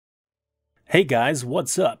Hey guys,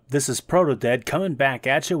 what's up? This is Protodead coming back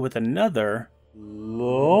at you with another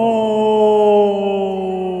long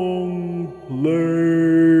play.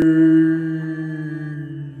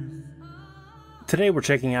 Today we're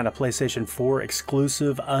checking out a PlayStation 4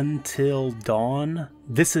 exclusive Until Dawn.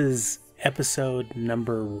 This is episode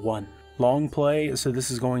number 1. Long play, so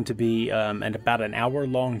this is going to be about an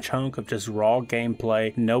hour-long chunk of just raw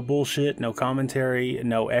gameplay. No bullshit, no commentary,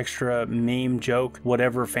 no extra meme, joke,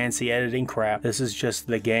 whatever fancy editing crap. This is just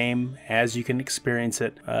the game as you can experience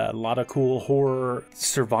it. A lot of cool horror,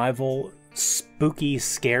 survival, spooky,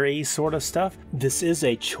 scary sort of stuff. This is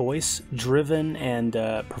a choice-driven and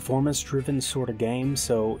performance-driven sort of game,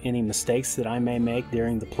 so any mistakes that I may make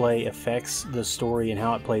during the play affects the story and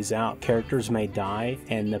how it plays out. Characters may die,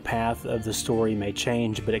 and the path of the story may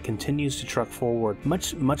change, but it continues to truck forward,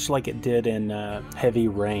 much like it did in Heavy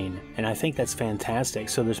Rain, and I think that's fantastic.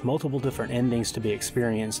 So there's multiple different endings to be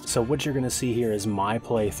experienced, so what you're going to see here is my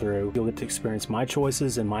playthrough. You'll get to experience my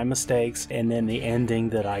choices and my mistakes, and then the ending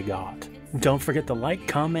that I got. Don't forget to like,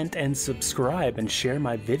 comment, and subscribe, and share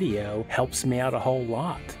my video. Helps me out a whole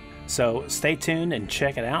lot. So stay tuned and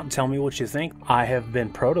check it out and tell me what you think. I have been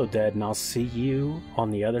Protodead, and I'll see you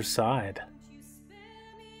on the other side.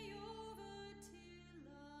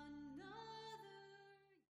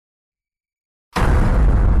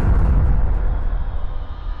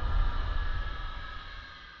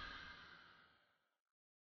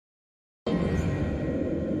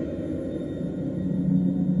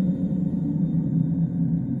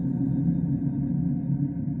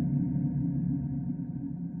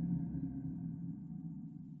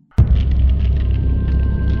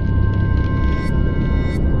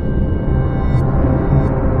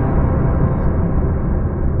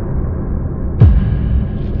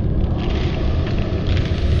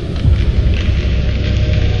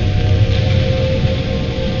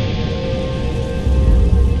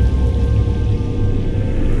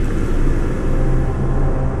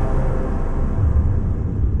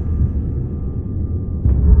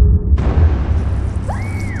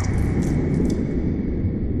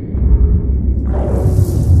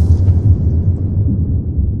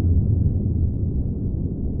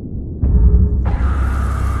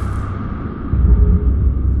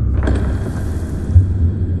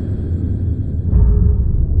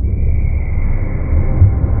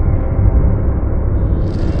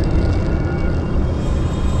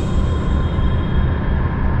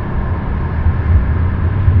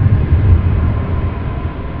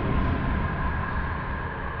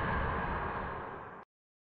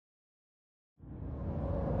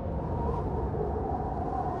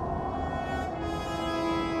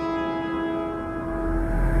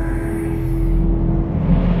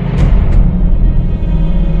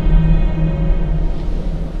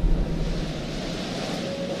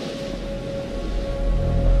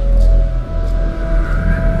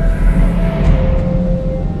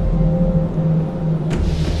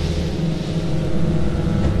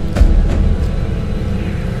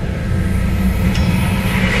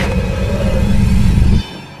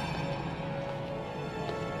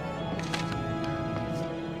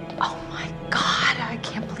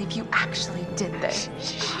 You actually did this.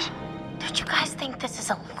 Don't you guys think this is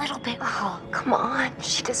a little bit cruel? Come on,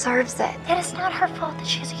 she deserves it. It is not her fault that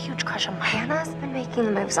she has a huge crush on Mike. Hannah's been making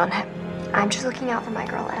the moves on him. I'm just looking out for my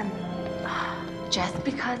girl, Em. Just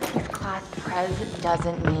because he's class prez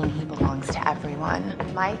doesn't mean he belongs to everyone.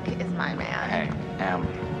 Mike is my man. Hey, Em,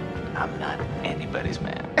 I'm not anybody's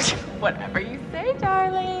man. Whatever you say,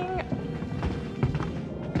 darling.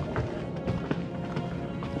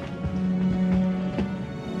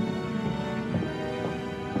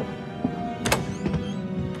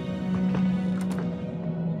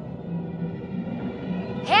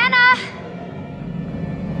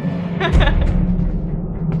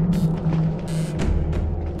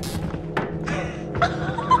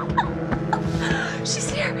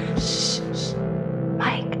 She's here. Shh, shh.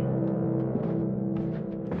 Mike.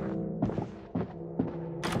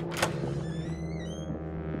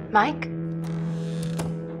 Mike?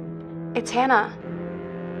 It's Hannah.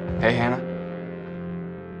 Hey, Hannah.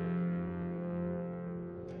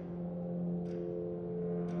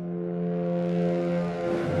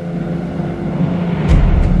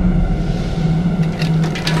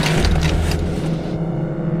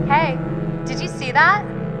 Hey, did you see that?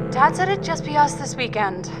 Dad said it'd just be us this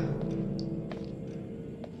weekend.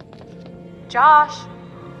 Josh.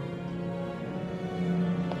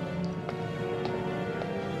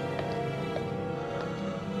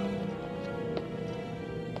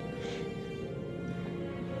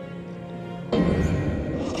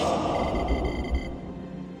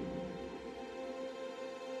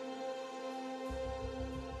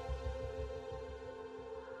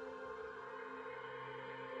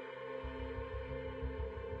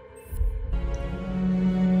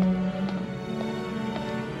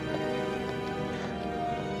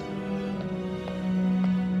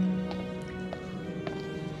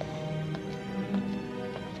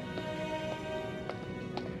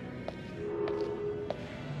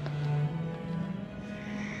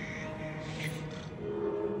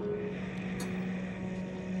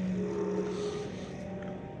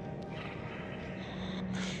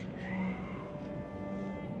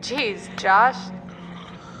 Jeez, Josh.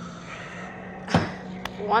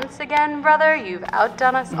 Once again, brother, you've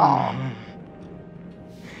outdone us all.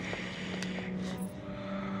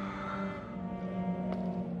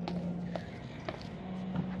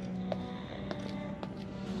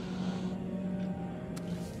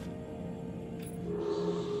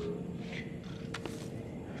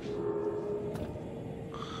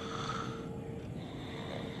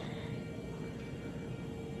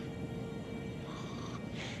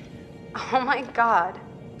 Oh my God.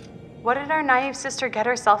 What did our naive sister get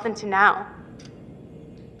herself into now?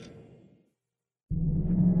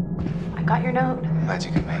 I got your note. Glad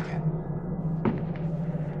you could make it.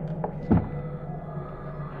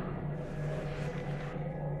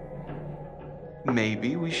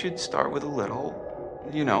 Maybe we should start with a little,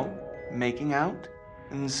 making out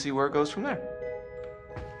and see where it goes from there.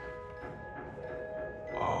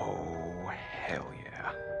 Oh, hell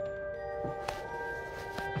yeah.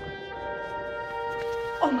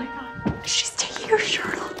 Oh my God. She's taking her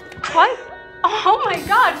shirt off. What? Oh my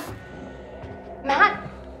God. Matt,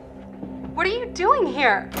 what are you doing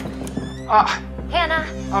here? Hannah.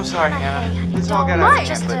 I'm sorry, Hannah, Hannah. hey, It's all got out of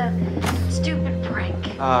just hand, a stupid prank.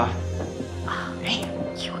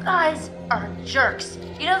 You guys are jerks.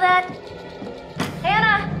 You know that?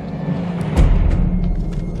 Hannah!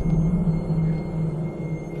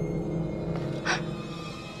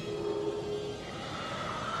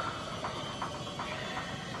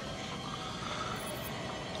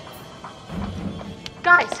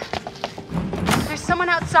 Guys, there's someone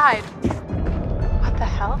outside. What the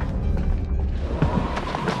hell?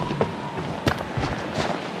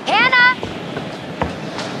 Hannah!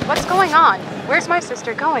 What's going on? Where's my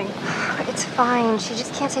sister going? It's fine. She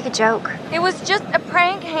just can't take a joke. It was just a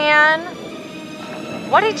prank, Han.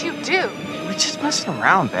 What did you do? We're just messing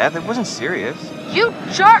around, Beth. It wasn't serious. You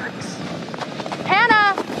jerks!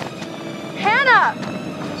 Hannah! Hannah!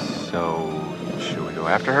 So, should we go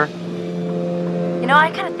after her? You know,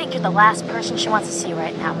 I kind of think you're the last person she wants to see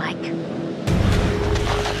right now, Mike.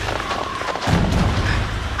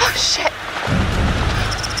 Oh, shit!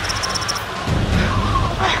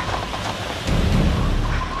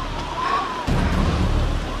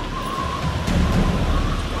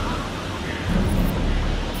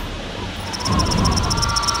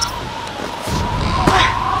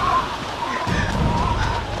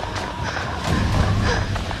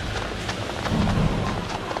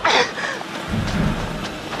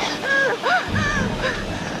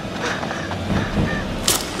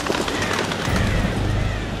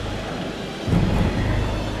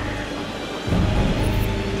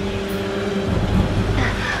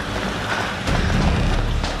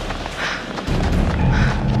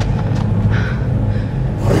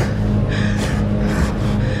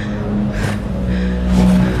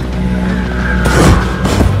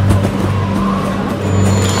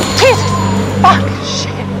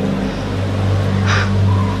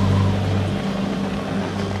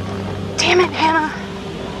 Damn it, Hannah.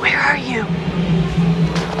 Where are you?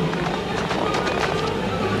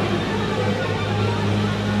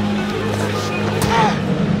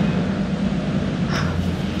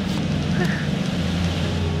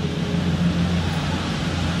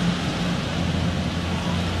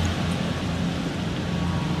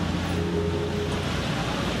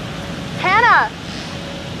 Hannah!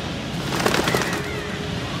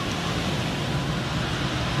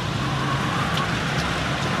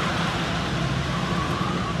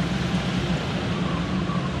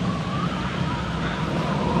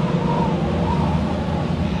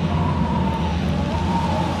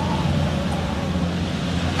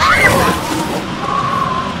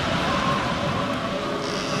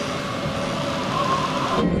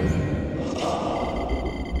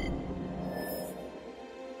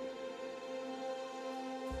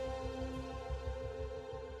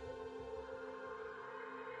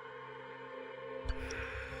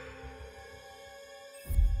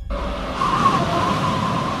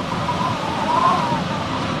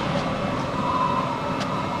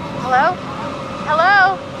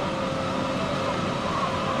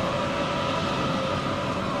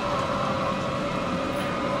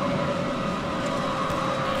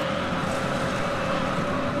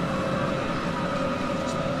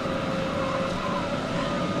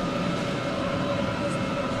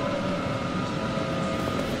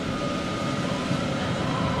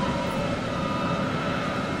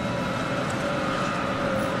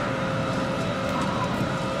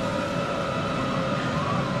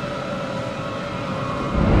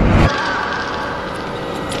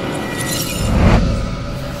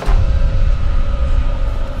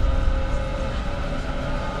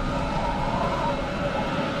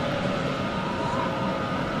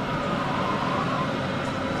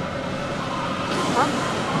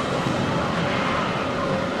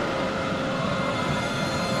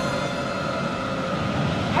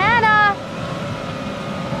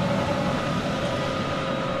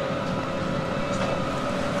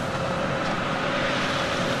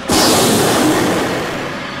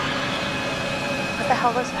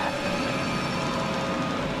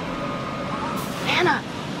 Hannah!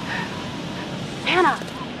 Hannah!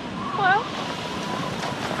 Hello?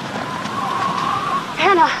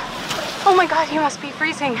 Hannah! Oh my god, you must be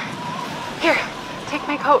freezing. Here, take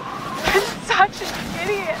my coat. I'm such an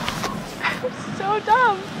idiot. I'm so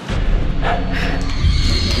dumb.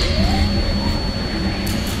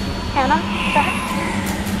 Hannah, back.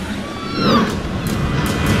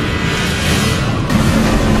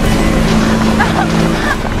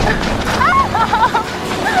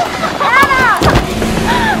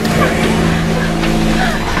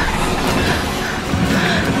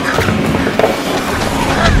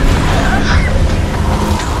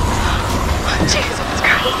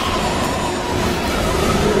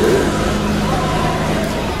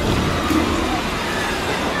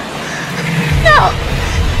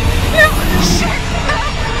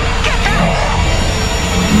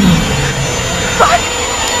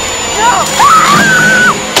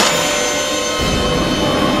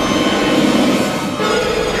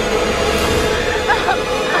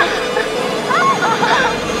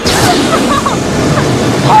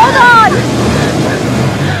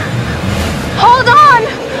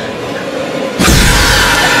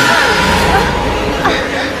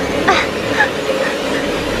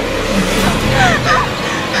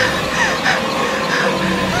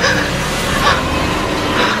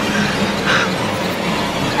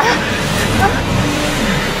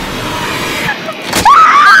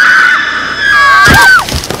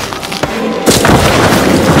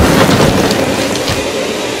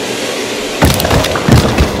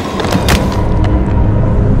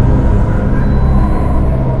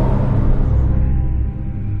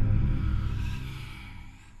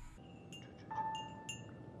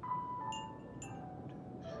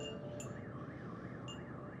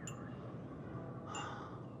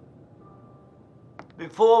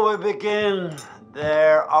 Before we begin,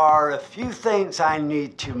 there are a few things I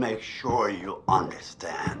need to make sure you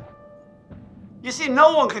understand. You see,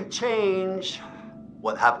 no one can change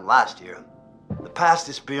what happened last year. The past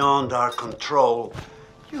is beyond our control.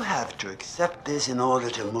 You have to accept this in order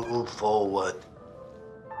to move forward.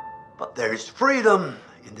 But there is freedom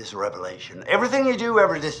in this revelation. Everything you do,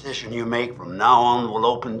 every decision you make from now on will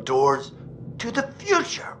open doors to the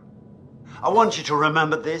future. I want you to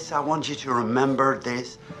remember this. I want you to remember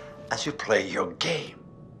this as you play your game.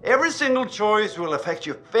 Every single choice will affect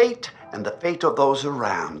your fate and the fate of those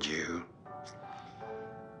around you.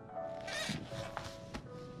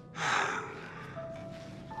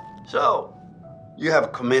 So, you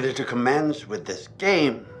have committed to commence with this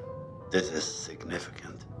game. This is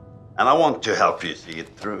significant, and I want to help you see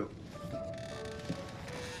it through.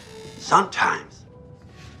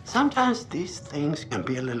 Sometimes these things can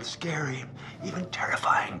be a little scary, even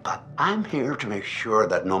terrifying, but I'm here to make sure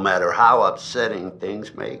that no matter how upsetting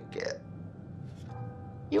things may get,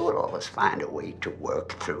 you will always find a way to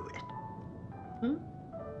work through it.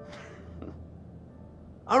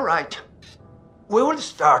 All right, we will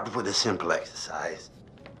start with a simple exercise.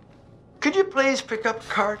 Could you please pick up a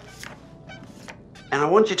card? And I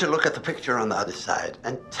want you to look at the picture on the other side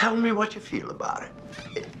and tell me what you feel about it.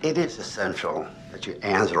 It is essential that you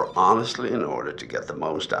answer honestly in order to get the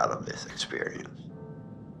most out of this experience.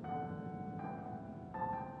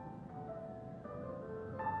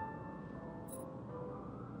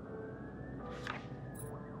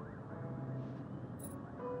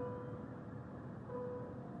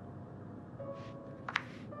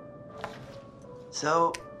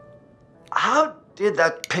 So, how did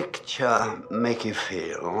that picture make you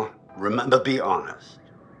feel? Remember, be honest.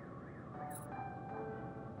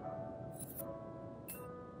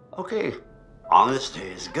 Okay, honesty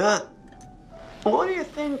is good. What do you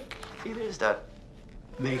think it is that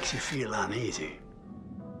makes you feel uneasy?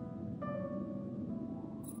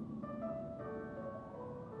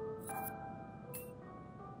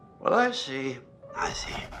 Well, I see.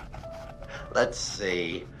 Let's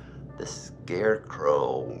see. The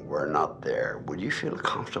scarecrow were not there. Would you feel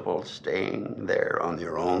comfortable staying there on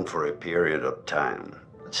your own for a period of time?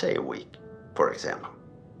 Let's say a week, for example.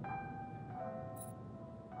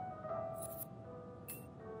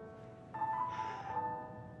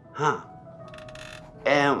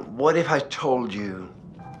 And what if I told you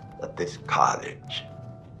that this cottage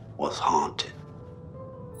was haunted?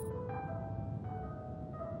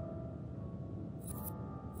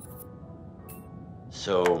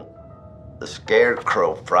 So, the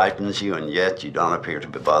scarecrow frightens you, and yet you don't appear to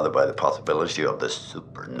be bothered by the possibility of the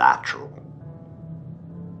supernatural.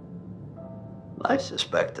 I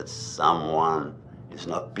suspect that someone is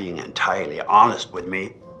not being entirely honest with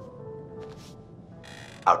me.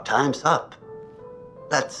 Our time's up.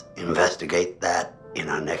 Let's investigate that in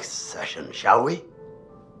our next session, shall we?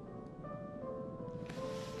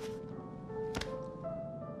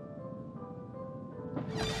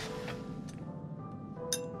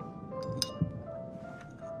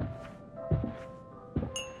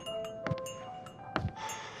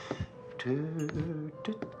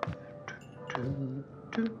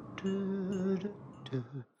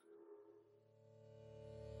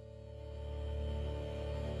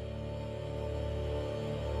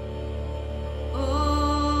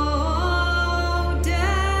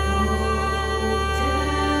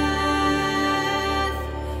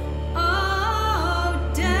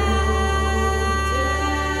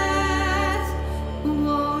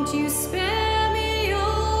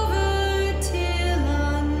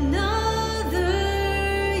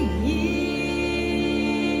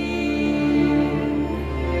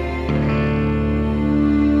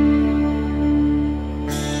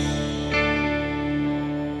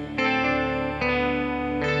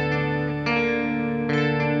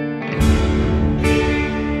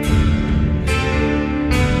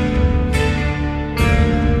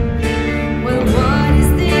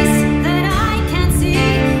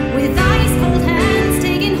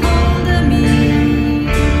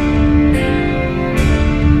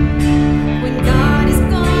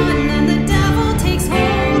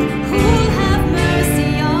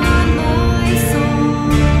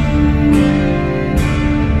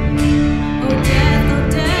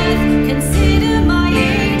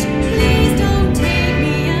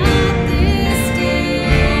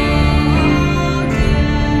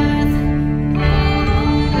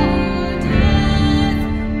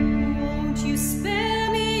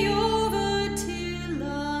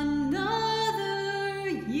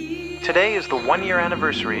 Today is the one-year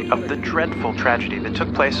anniversary of the dreadful tragedy that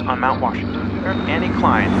took place on Mount Washington. Annie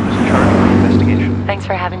Klein was in charge of the investigation. Thanks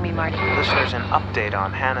for having me, Marty. Listeners, an update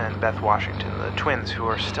on Hannah and Beth Washington, the twins who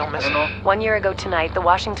are still missing. 1 year ago tonight, the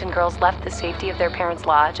Washington girls left the safety of their parents'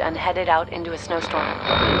 lodge and headed out into a snowstorm.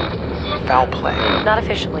 Foul play. Not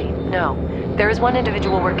officially, no. There is one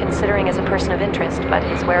individual we're considering as a person of interest, but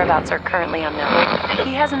his whereabouts are currently unknown.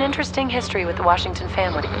 He has an interesting history with the Washington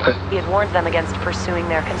family. He had warned them against pursuing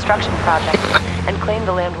their construction project and claimed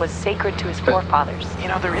the land was sacred to his forefathers. You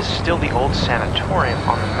know, there is still the old sanatorium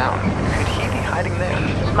on the mountain. Could he be hiding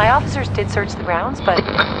there? My officers did search the grounds, but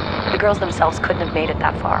the girls themselves couldn't have made it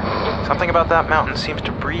that far. Something about that mountain seems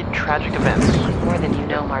to breed tragic events. More than you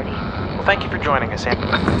know, Marty. Well, thank you for joining us, Annie.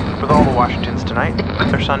 With all the Washingtons tonight,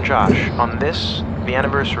 their son Josh, on this, the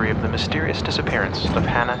anniversary of the mysterious disappearance of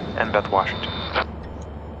Hannah and Beth Washington.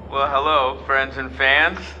 Well, hello, friends and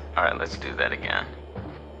fans. All right, let's do that again.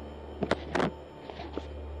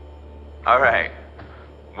 All right.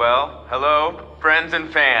 Well, hello, friends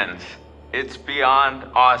and fans. It's beyond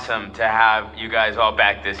awesome to have you guys all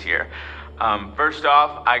back this year. First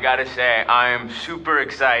off, I gotta say, I am super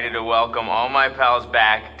excited to welcome all my pals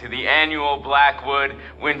back to the annual Blackwood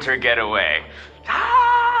Winter Getaway.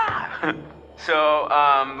 Ah! So,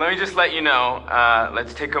 let me just let you know,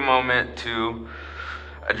 let's take a moment to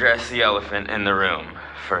address the elephant in the room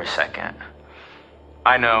for a second.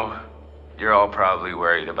 I know you're all probably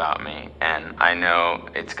worried about me, and I know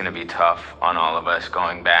it's gonna be tough on all of us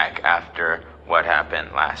going back after what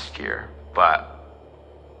happened last year, but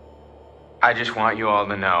I just want you all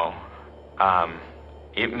to know,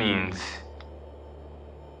 it means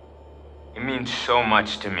so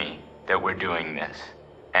much to me that we're doing this,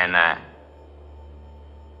 and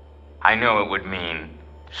I know it would mean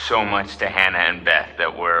so much to Hannah and Beth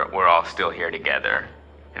that we're all still here together,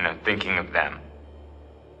 and I'm thinking of them.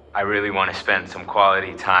 I really want to spend some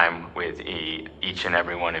quality time with each and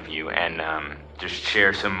every one of you, and just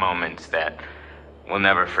share some moments that we'll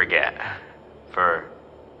never forget for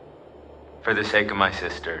the sake of my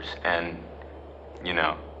sisters, and, you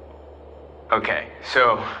know. Okay,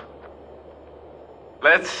 so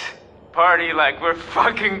let's party like we're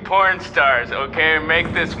fucking porn stars, okay?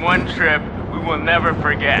 Make this one trip we will never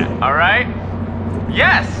forget, all right?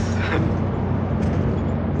 Yes!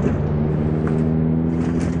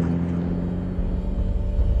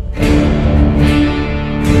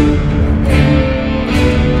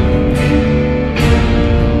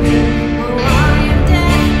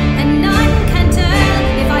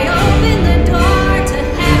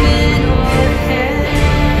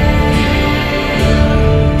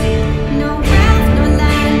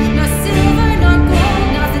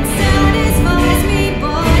 Nothing satisfies me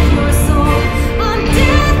but your soul. I'm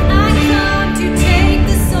dead.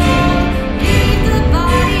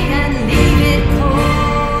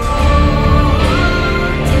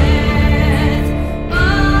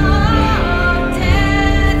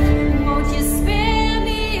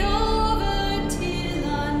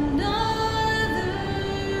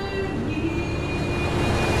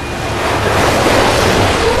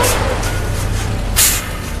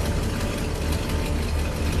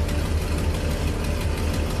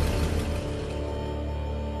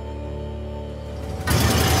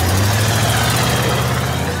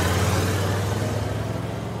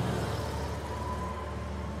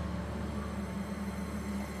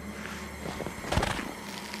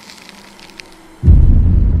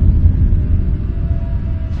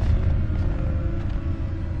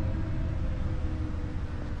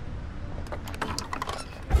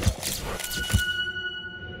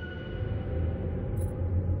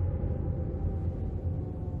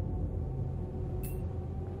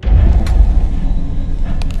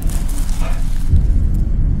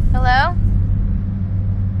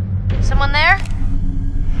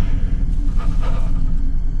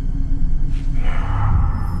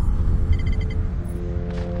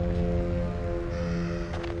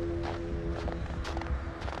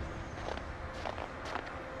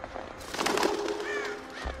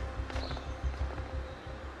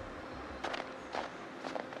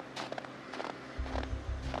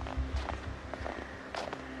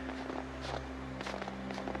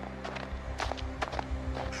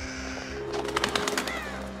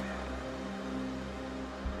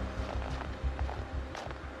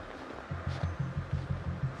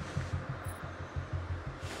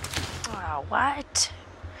 What?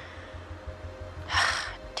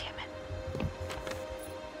 Damn it.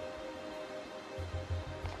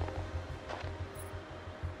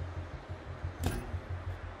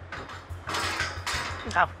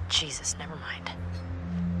 Oh, Jesus, never mind.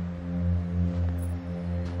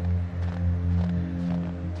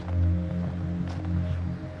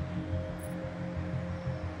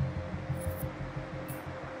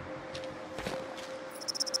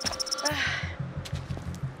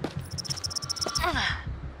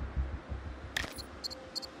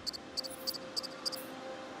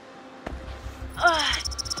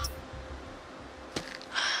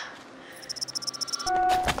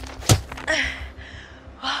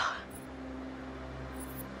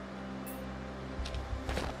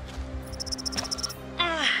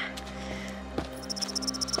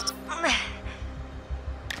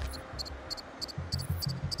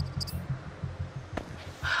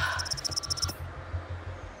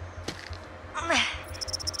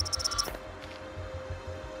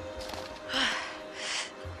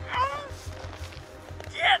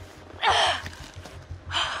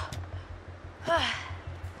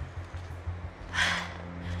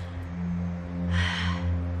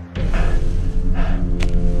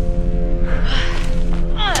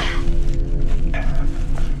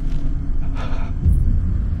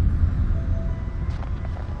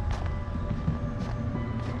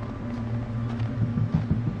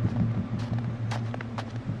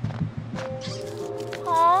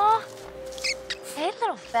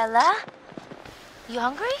 Bella? You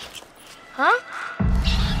hungry? Huh?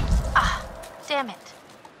 Ah, damn it.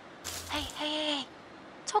 Hey.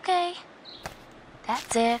 It's okay.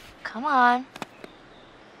 That's it. Come on.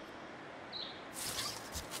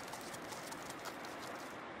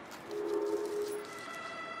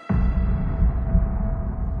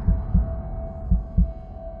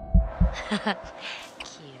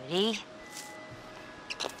 Cutie.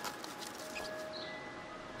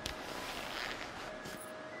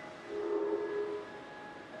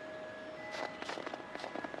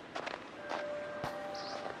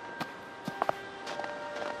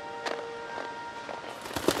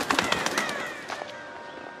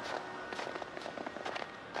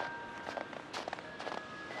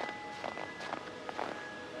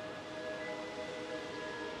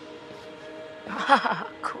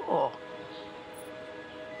 Cool.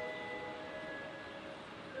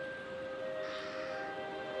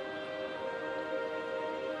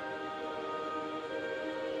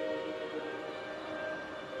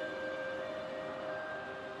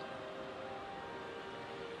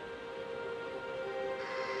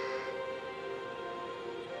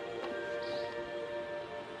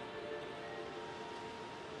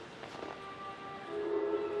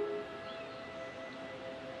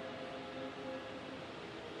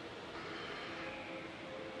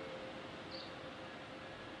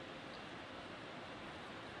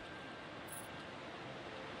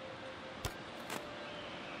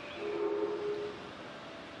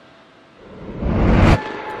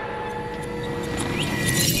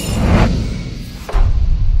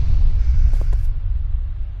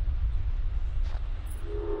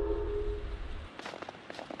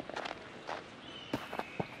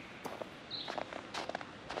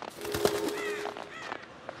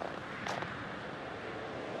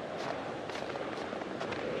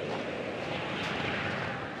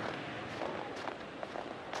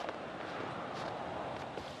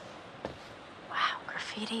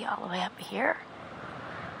 Graffiti all the way up here.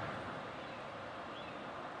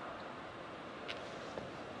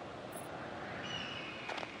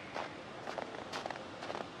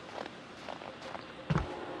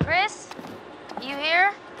 Chris, you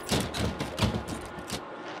here?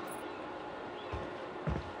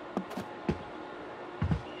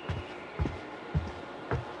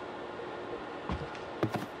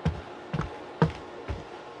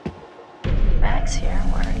 Bag's here.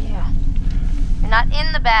 Where are you? You're not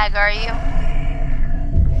in the bag, are you?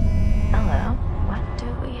 Hello. What do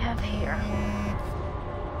we have here?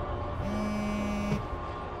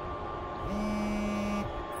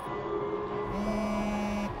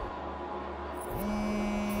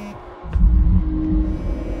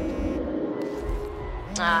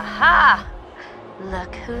 Aha!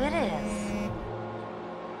 Look who it is.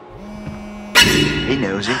 Hey,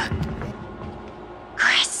 Nosy.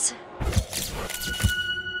 Chris!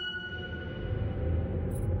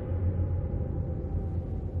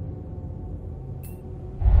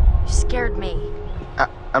 You scared me.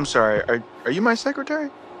 I'm sorry, are you my secretary?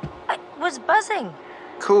 I was buzzing.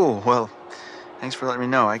 Cool, well, thanks for letting me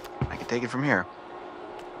know. I can take it from here.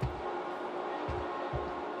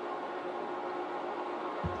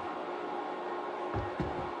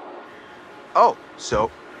 Oh,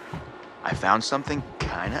 so I found something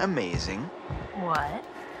kind of amazing. What?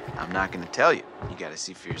 I'm not gonna tell you. You gotta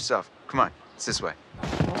see for yourself. Come on, it's this way.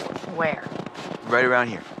 Where? Right around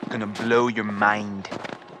here. Gonna blow your mind.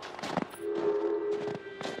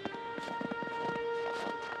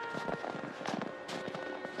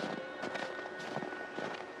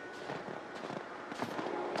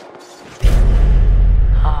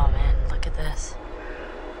 Oh man, look at this.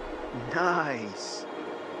 Nice.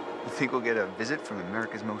 You think we'll get a visit from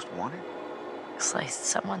America's Most Wanted? Looks like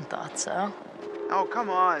someone thought so. Oh, come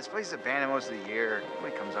on. This place is abandoned most of the year.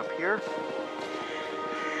 Nobody comes up here.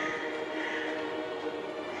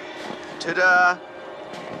 Ta-da!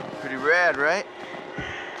 Pretty rad, right?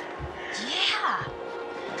 Yeah.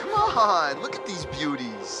 Come on, look at these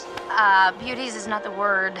beauties. Beauties is not the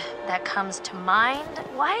word that comes to mind.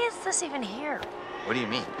 Why is this even here? What do you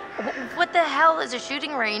mean? What the hell is a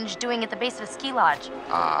shooting range doing at the base of a ski lodge?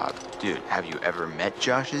 Dude, have you ever met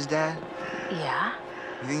Josh's dad? Yeah?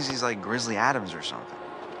 He thinks he's like Grizzly Adams or something.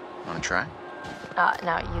 Wanna try?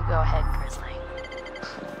 No, you go ahead, Grizzly.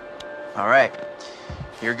 All right,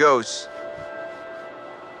 here goes.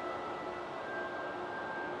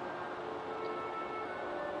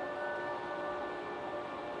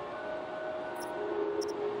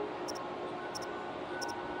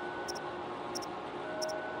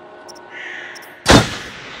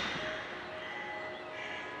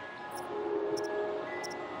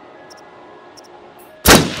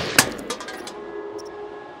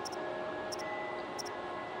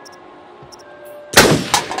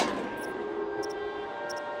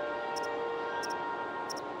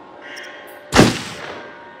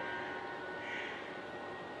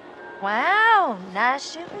 Wow,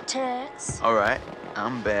 nice shooting, Tex. All right,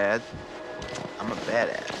 I'm bad. I'm a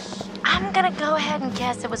badass. I'm gonna go ahead and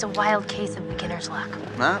guess it was a wild case of beginner's luck.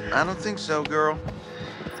 Nah, I don't think so, girl.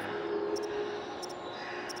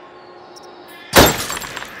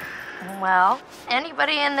 Well,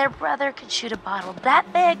 anybody and their brother could shoot a bottle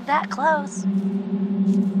that big, that close.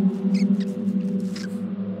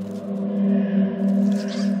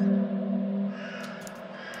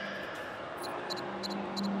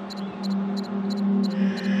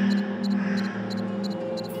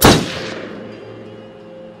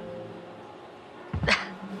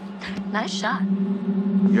 Nice shot.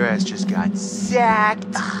 Your ass just got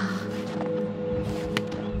sacked.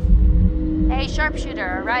 Hey,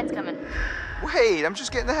 sharpshooter, a ride's coming. Wait, I'm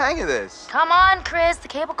just getting the hang of this. Come on, Chris, the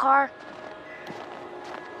cable car.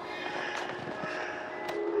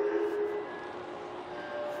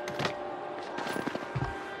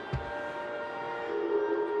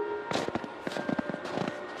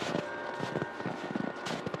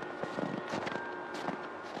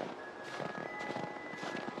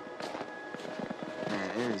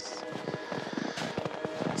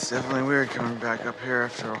 It's definitely weird coming back up here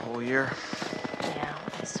after a whole year. Yeah,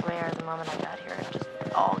 I swear, the moment I got here, it just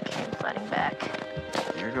all came flooding back.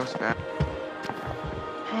 Here goes back.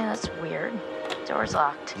 Hey, that's weird. Door's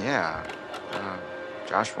locked. Yeah.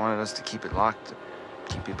 Josh wanted us to keep it locked to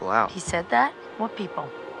keep people out. He said that? What people?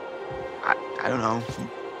 I don't know.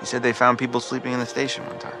 He said they found people sleeping in the station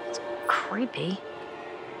one time. It's creepy.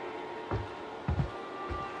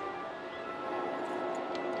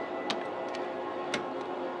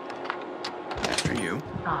 After you.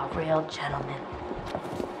 Oh, real gentleman.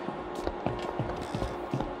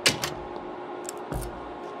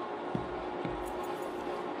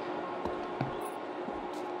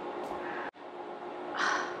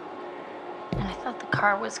 And I thought the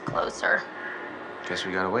car was closer. Guess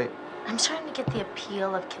we gotta wait. I'm starting to get the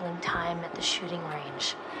appeal of killing time at the shooting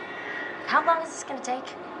range. How long is this gonna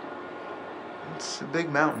take? It's a big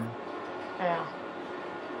mountain. Yeah.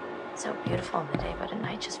 It's so beautiful in the day, but at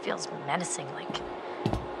night just feels menacing, like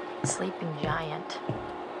a sleeping giant.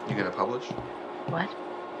 You gonna publish? What?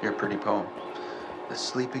 Your pretty poem. The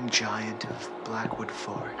Sleeping Giant of Blackwood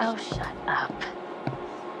Forest. Oh, shut up.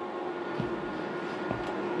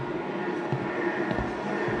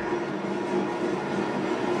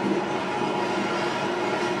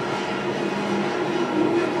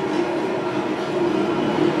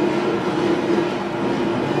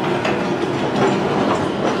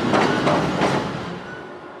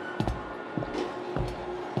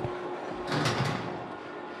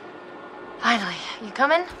 Finally, you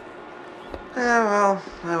coming? Yeah, well,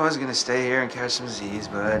 I was gonna stay here and catch some Z's,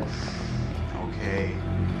 but okay.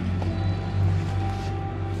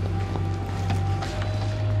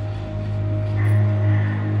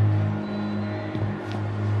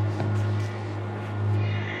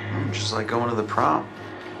 Just like going to the prom.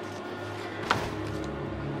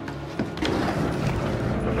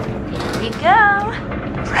 Here we go.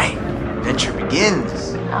 Right, venture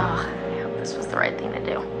begins. Oh, I hope this was the right thing to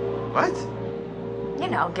do. What? You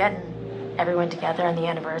know, getting everyone together on the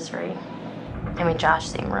anniversary. I mean, Josh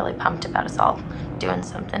seemed really pumped about us all doing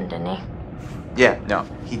something, didn't he? Yeah, no,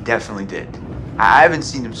 he definitely did. I haven't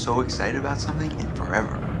seen him so excited about something in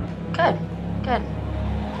forever. Good, good.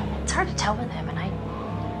 It's hard to tell with him, and I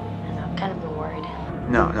don't know, I've kind of been worried.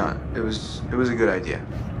 No, it was a good idea.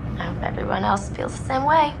 I hope everyone else feels the same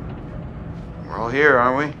way. We're all here,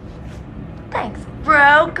 aren't we? Thanks,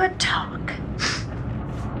 bro. Good talk.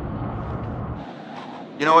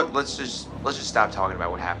 You know what? Let's just stop talking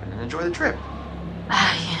about what happened and enjoy the trip.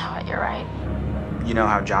 You know what? You're right. You know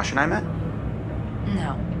how Josh and I met?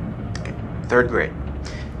 No. Okay, 3rd grade.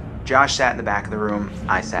 Josh sat in the back of the room,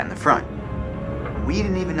 I sat in the front. We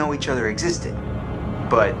didn't even know each other existed.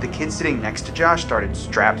 But the kid sitting next to Josh started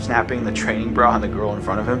strap snapping the training bra on the girl in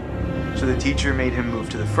front of him. So the teacher made him move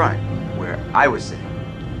to the front, where I was sitting.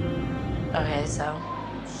 Okay, so?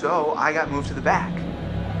 So I got moved to the back.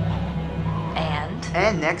 And?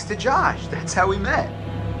 And next to Josh. That's how we met.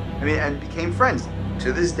 I mean, and became friends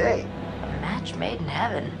to this day. A match made in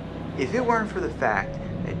heaven. If it weren't for the fact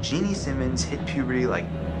that Jeannie Simmons hit puberty like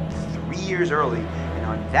 3 years early, and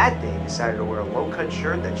on that day decided to wear a low-cut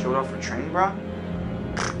shirt that showed off her training bra,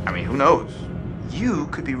 I mean, who knows? You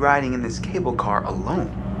could be riding in this cable car alone.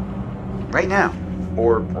 Right now.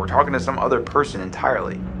 Or talking to some other person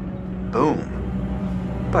entirely.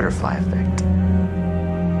 Boom. Butterfly effect.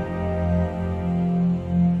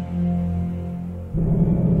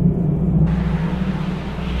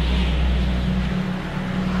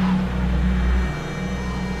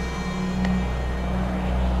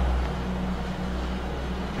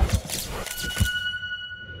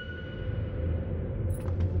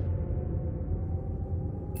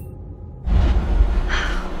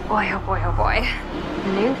 Boy, oh boy, oh boy.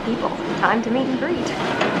 New people. Time to meet and greet.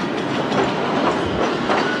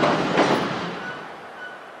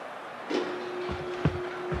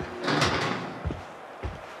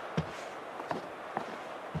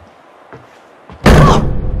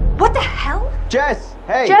 What the hell? Jess,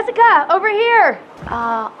 hey! Jessica, over here!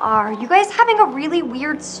 Are you guys having a really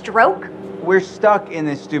weird stroke? We're stuck in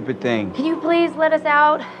this stupid thing. Can you please let us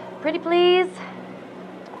out? Pretty please?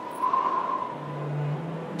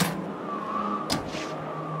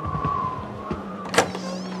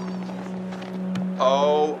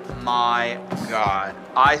 Oh my god.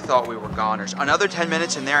 I thought we were goners. Another 10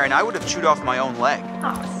 minutes in there and I would have chewed off my own leg.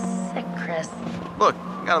 Oh, sick, Chris. Look,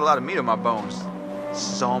 got a lot of meat on my bones.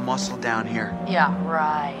 This is all muscle down here. Yeah,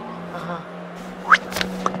 right.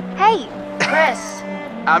 Hey! Chris!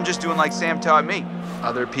 I'm just doing like Sam taught me.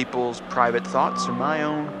 Other people's private thoughts are my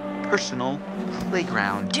own personal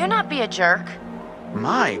playground. Do not be a jerk.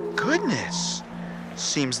 My goodness.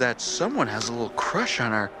 Seems that someone has a little crush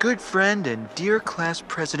on our good friend and dear class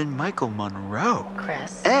president Michael Monroe.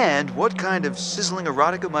 Chris. And what kind of sizzling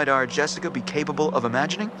erotica might our Jessica be capable of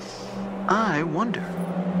imagining? I wonder.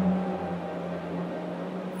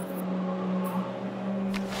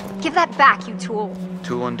 Give that back, you tool.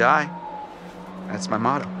 Tool and die. That's my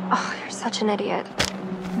motto. Oh, you're such an idiot.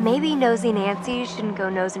 Maybe nosy Nancy shouldn't go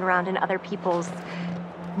nosing around in other people's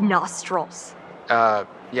nostrils. Yeah,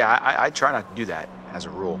 I try not to do that, as a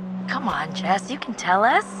rule. Come on, Jess, you can tell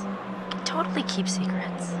us. You can totally keep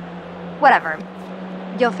secrets. Whatever.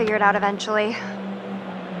 You'll figure it out eventually.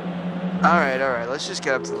 Alright, let's just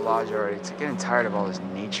get up to the lodge already. It's getting tired of all this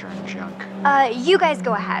nature and junk. You guys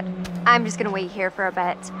go ahead. I'm just gonna wait here for a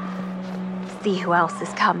bit. See who else is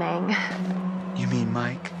coming. You mean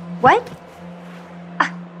Mike? What?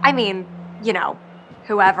 I mean, you know,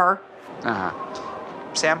 whoever. Uh-huh.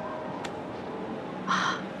 Sam?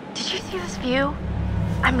 Did you see this view?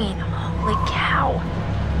 I mean, holy cow.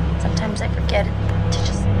 Sometimes I forget to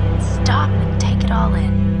just stop and take it all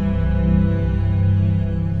in.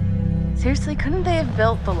 Seriously, couldn't they have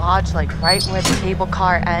built the lodge like right where the cable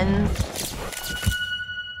car ends?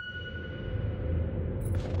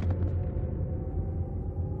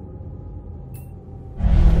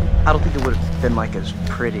 I don't think it would have been like as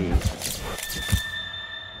pretty.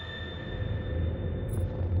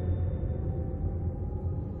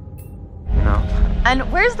 No. And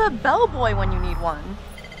where's the bellboy when you need one?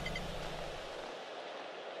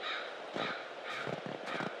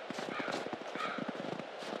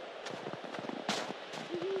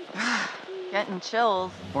 Getting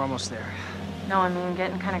chills. We're almost there. No, I mean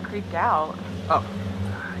getting kind of creeped out. Oh,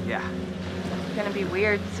 yeah. It's gonna be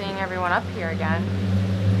weird seeing everyone up here again.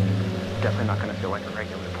 Definitely not gonna feel like a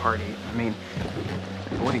regular party. I mean,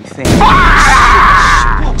 what do you think?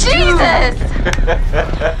 Jesus!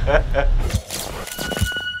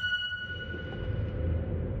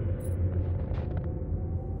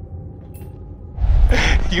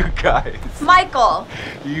 You guys. Michael!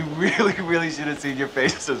 You really should have seen your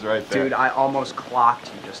faces right there. Dude, I almost clocked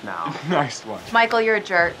you just now. Nice one. Michael, you're a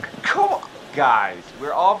jerk. Come on. Guys,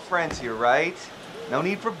 we're all friends here, right? No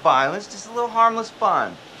need for violence, just a little harmless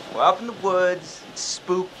fun. We're up in the woods, it's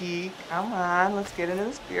spooky. Come on, let's get into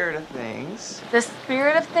the spirit of things. The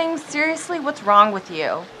spirit of things? Seriously? What's wrong with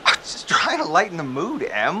you? Just trying to lighten the mood,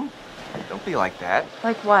 Em. Don't be like that.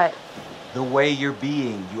 Like what? The way you're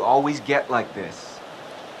being, you always get like this.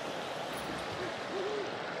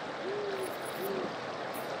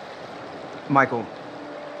 Michael,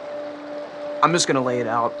 I'm just gonna lay it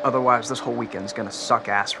out. Otherwise, this whole weekend's gonna suck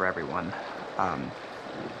ass for everyone.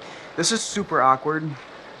 This is super awkward,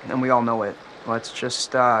 and we all know it. Let's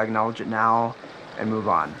just acknowledge it now and move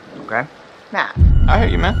on, okay? Matt. I hear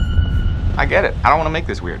you, man. I get it. I don't want to make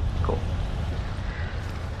this weird. Cool.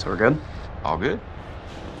 So we're good? All good?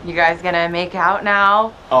 You guys gonna make out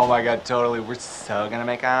now? Oh my god, totally. We're so gonna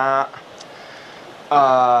make out.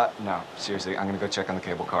 No, seriously, I'm gonna go check on the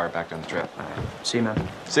cable car back down the trip. All right. See you, man.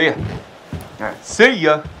 See ya. All right. See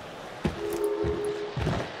ya.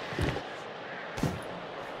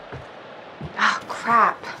 Oh,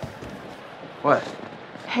 crap. What?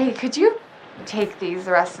 Hey, could you take these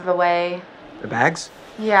the rest of the way? The bags?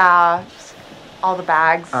 Yeah, just all the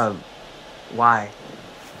bags. Why?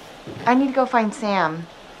 I need to go find Sam.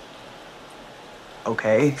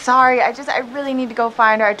 Okay. Sorry, I really need to go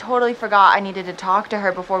find her. I totally forgot I needed to talk to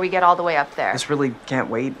her before we get all the way up there. This really can't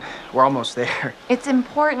wait. We're almost there. It's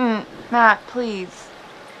important. Matt, please.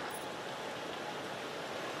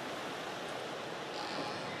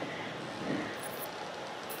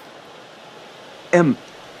 Em,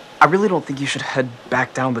 I really don't think you should head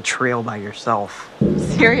back down the trail by yourself.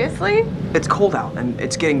 Seriously? It's cold out and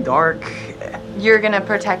it's getting dark. You're gonna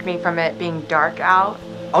protect me from it being dark out?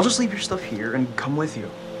 I'll just leave your stuff here and come with you.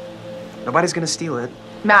 Nobody's gonna steal it.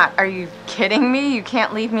 Matt, are you kidding me? You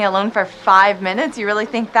can't leave me alone for 5 minutes? You really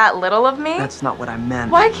think that little of me? That's not what I meant.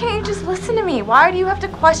 Why can't you just listen to me? Why do you have to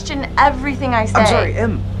question everything I say? I'm sorry,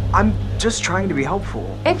 Em. I'm just trying to be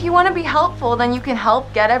helpful. If you want to be helpful, then you can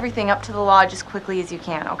help get everything up to the lodge as quickly as you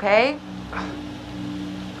can, okay?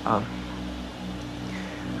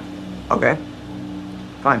 Okay.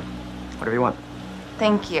 Fine. Whatever you want.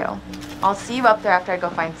 Thank you. I'll see you up there after I go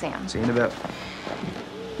find Sam. See you in a bit.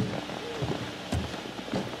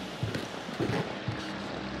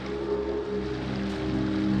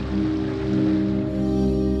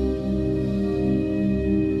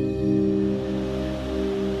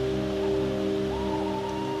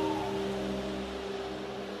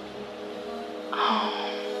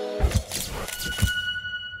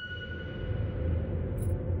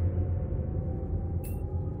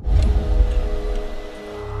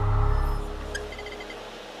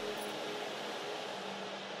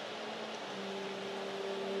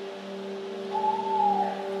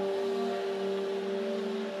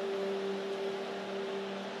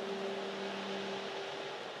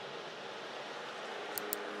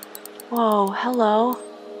 Whoa, hello.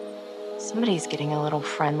 Somebody's getting a little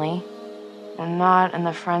friendly. And not in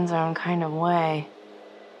the friend zone kind of way.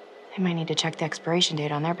 They might need to check the expiration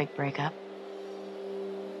date on their big breakup.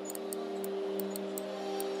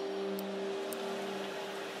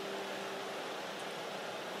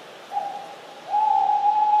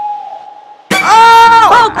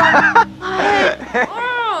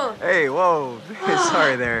 Hey, whoa.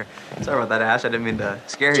 Sorry there. Sorry about that, Ash. I didn't mean to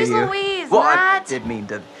scare Jeez you. Louise, well, Matt. I did mean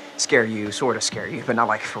to scare you, sort of scare you, but not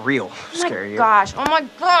like for real scare you. Oh my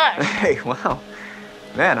gosh. Hey, wow.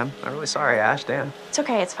 Man, I'm really sorry, Ash. Damn. It's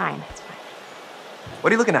okay, it's fine, it's fine.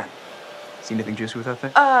 What are you looking at? See anything juicy with that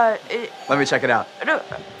thing? Let me check it out.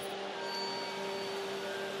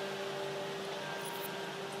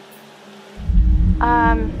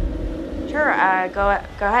 Sure, go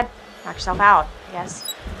ahead. Knock yourself out, I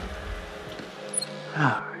guess.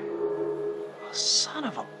 Oh, son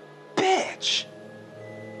of a bitch.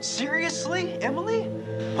 Seriously, Emily?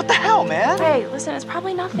 What the hell, man? Hey, listen, it's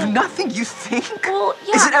probably nothing. Nothing, you think? Well,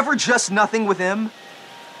 yeah. Is it ever just nothing with him?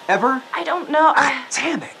 Ever? I don't know. God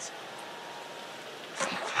damn it.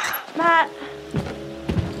 Matt.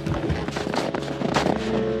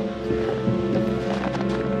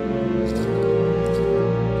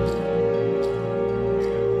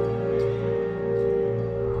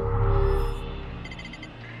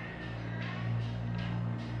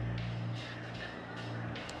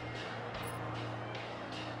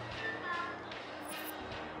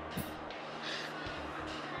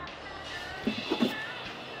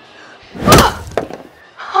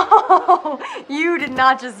 You did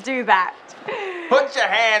not just do that. Put your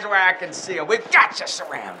hands where I can see them. We've got you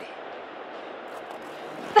surrounded.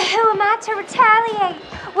 The hell Who am I to retaliate?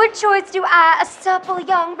 What choice do I, a supple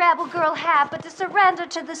young rebel girl, have but to surrender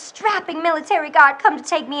to the strapping military guard come to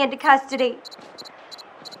take me into custody?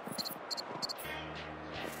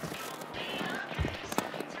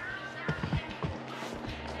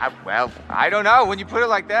 Well, I don't know when you put it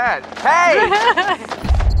like that. Hey!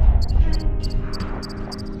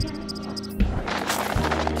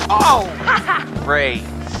 Oh! Great.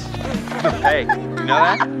 Hey, you know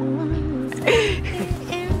that?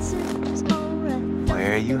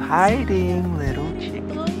 Where are you hiding, little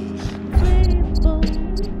chicken?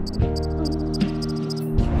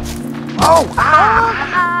 Oh!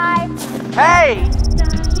 Ah! Hey!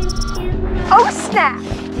 Oh, snap!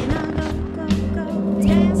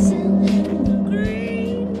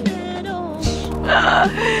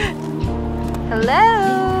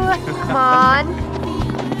 Hello? Come on.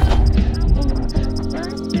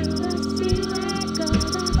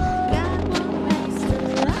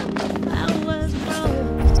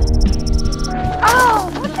 Oh,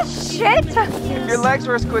 what the shit? If your legs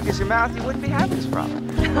were as quick as your mouth, you wouldn't be having this problem.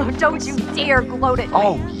 Oh, don't you dare gloat at me.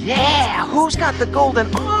 Oh, yeah! Who's got the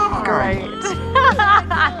golden arm? Great.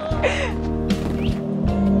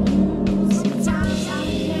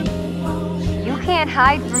 You can't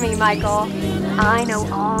hide from me, Michael. I know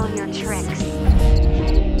all your tricks.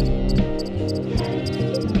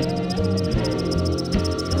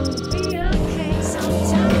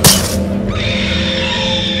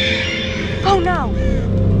 Oh no!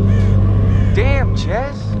 Damn,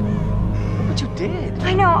 Jess. Look what you did.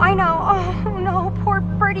 I know. Oh no, poor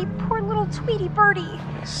birdie, poor little Tweety birdie.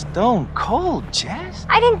 Stone cold, Jess.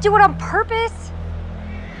 I didn't do it on purpose.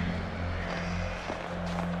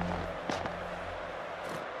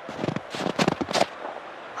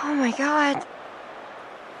 Oh my God.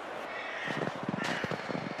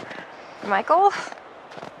 Michael?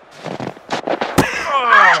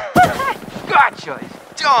 Gotcha.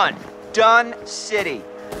 It's done. Done city.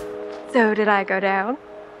 So did I go down?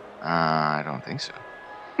 I don't think so.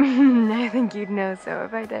 I think you'd know so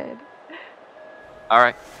if I did. All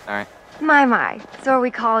right. My. So are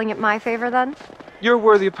we calling it my favor then? You're a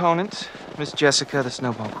worthy opponent, Miss Jessica, the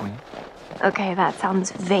Snowball Queen. Okay, that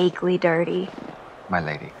sounds vaguely dirty. My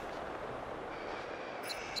lady.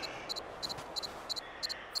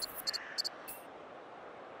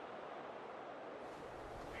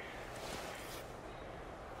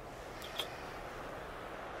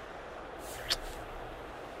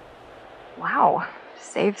 Wow.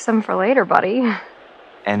 Save some for later, buddy.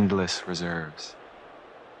 Endless reserves.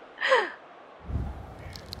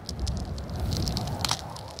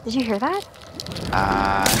 Did you hear that?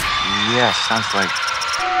 Yeah, sounds like...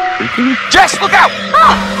 Jess, look out!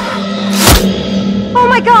 Ah! Oh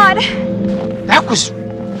my God! That was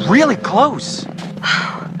really close.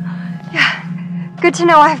 Yeah, good to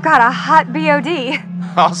know I've got a hot BOD.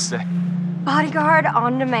 I'll say. Bodyguard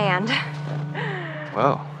on demand.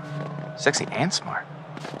 Whoa, sexy and smart.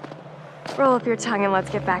 Roll up your tongue and let's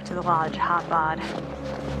get back to the lodge, hot bod.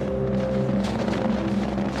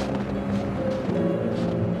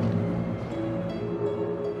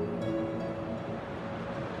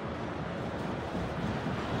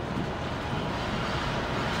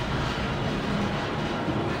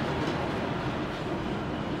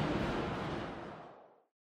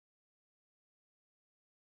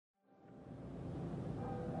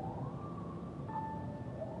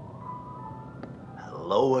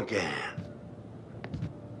 Hello again.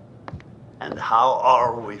 And how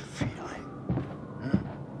are we feeling?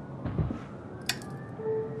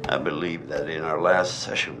 I believe that in our last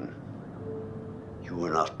session, you were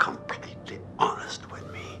not completely honest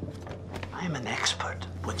with me. I am an expert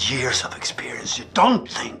with years of experience. You don't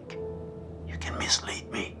think you can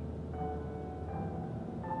mislead me.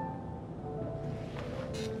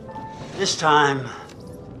 This time,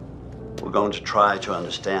 we're going to try to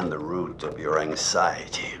understand the root of your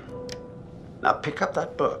anxiety. Now pick up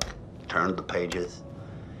that book, turn the pages.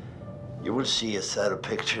 You will see a set of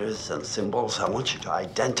pictures and symbols. I want you to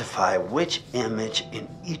identify which image in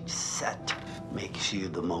each set makes you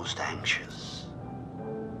the most anxious.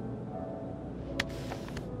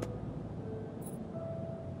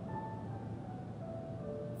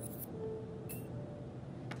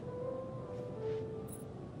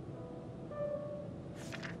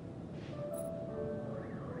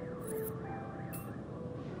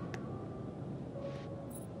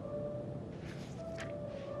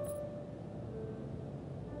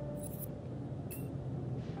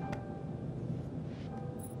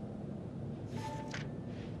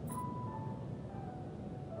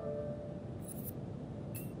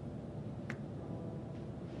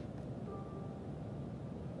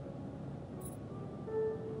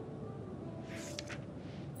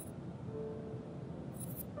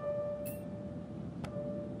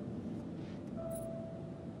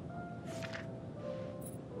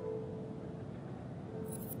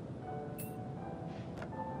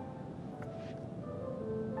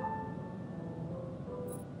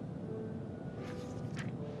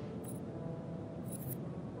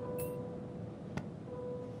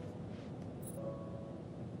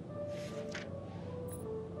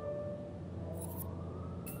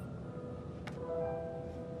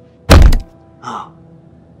 Oh.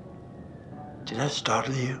 Did I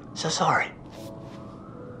startle you? So sorry.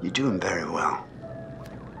 You're doing very well.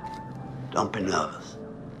 Don't be nervous.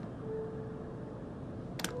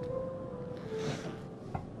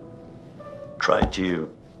 Try to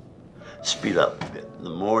speed up a bit. The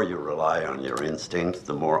more you rely on your instincts,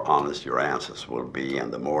 the more honest your answers will be,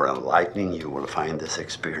 and the more enlightening you will find this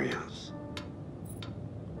experience.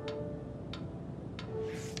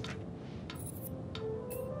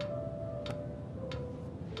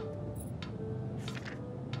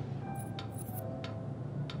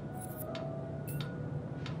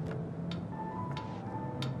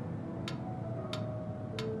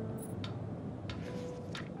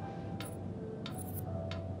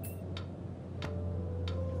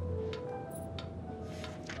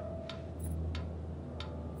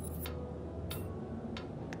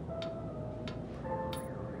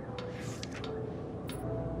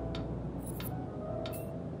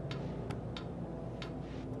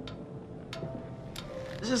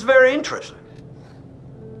 This is very interesting.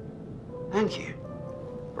 Thank you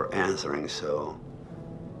for answering so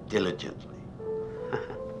diligently.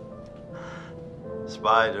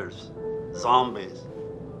 Spiders, zombies,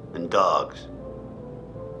 and dogs.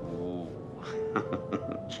 Ooh.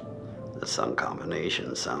 The sun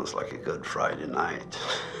combination sounds like a good Friday night.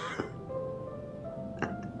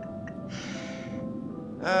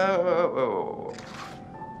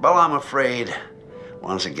 Well, I'm afraid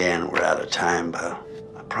once again we're out of time, but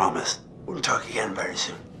I promise we'll talk again very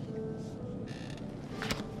soon.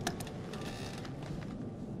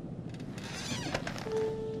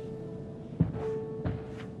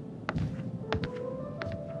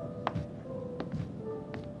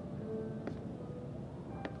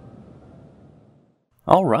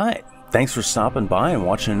 All right. Thanks for stopping by and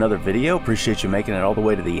watching another video. Appreciate you making it all the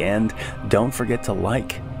way to the end. Don't forget to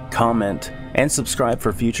like, comment, and subscribe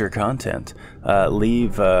for future content.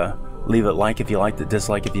 Leave a like if you liked it,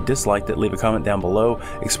 dislike if you disliked it. Leave a comment down below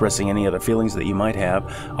expressing any other feelings that you might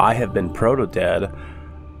have. I have been Protodead,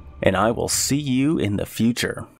 and I will see you in the future.